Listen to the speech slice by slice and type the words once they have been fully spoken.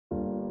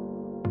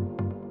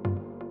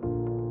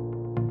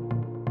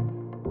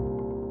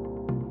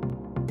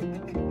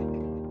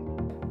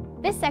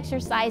This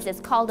exercise is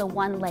called a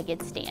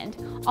one-legged stand.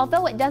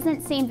 Although it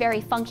doesn't seem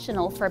very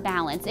functional for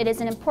balance, it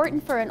is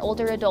important for an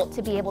older adult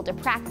to be able to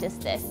practice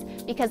this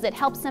because it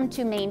helps them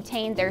to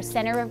maintain their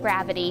center of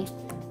gravity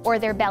or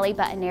their belly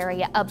button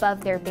area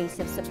above their base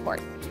of support.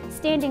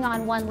 Standing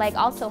on one leg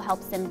also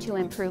helps them to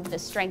improve the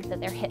strength of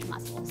their hip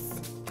muscles.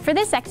 For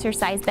this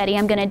exercise, Betty,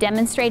 I'm going to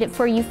demonstrate it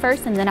for you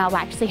first and then I'll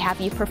actually have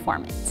you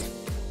perform it.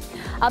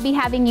 I'll be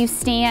having you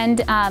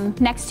stand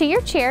next to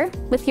your chair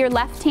with your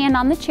left hand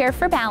on the chair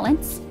for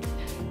balance.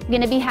 I'm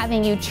going to be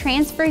having you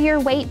transfer your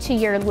weight to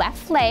your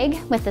left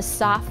leg with a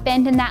soft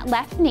bend in that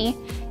left knee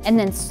and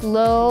then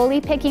slowly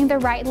picking the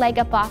right leg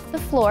up off the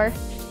floor,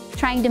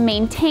 trying to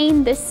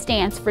maintain this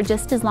stance for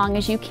just as long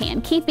as you can,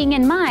 keeping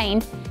in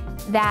mind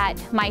that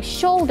my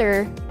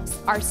shoulders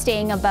are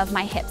staying above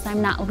my hips.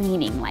 I'm not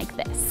leaning like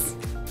this.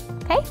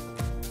 Okay?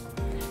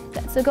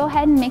 Good. So go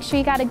ahead and make sure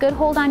you got a good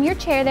hold on your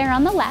chair there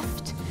on the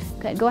left.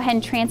 Good. Go ahead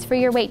and transfer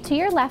your weight to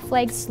your left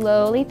leg,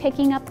 slowly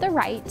picking up the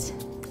right.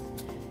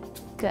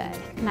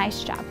 Good.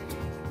 Nice job.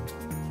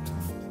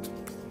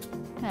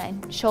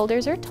 Good.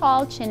 Shoulders are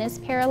tall, chin is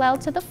parallel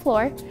to the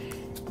floor.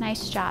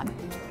 Nice job.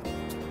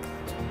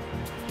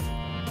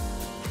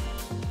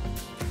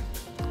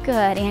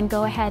 Good. And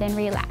go ahead and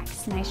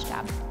relax. Nice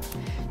job.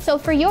 So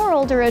for your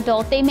older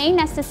adult, they may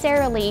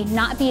necessarily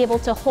not be able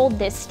to hold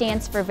this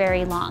stance for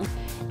very long.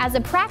 As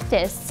a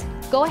practice,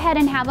 go ahead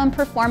and have them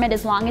perform it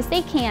as long as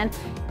they can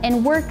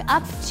and work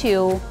up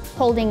to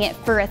holding it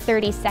for a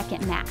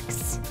 30-second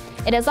max.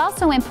 It is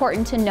also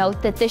important to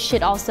note that this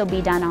should also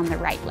be done on the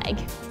right leg.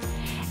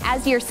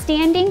 As you're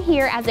standing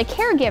here as a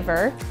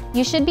caregiver,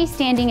 you should be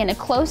standing in a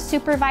close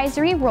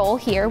supervisory roll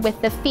here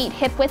with the feet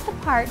hip-width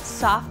apart,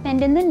 soft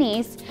bend in the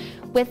knees,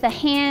 with a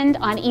hand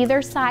on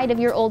either side of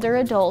your older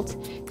adult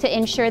to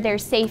ensure their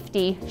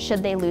safety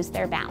should they lose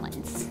their balance.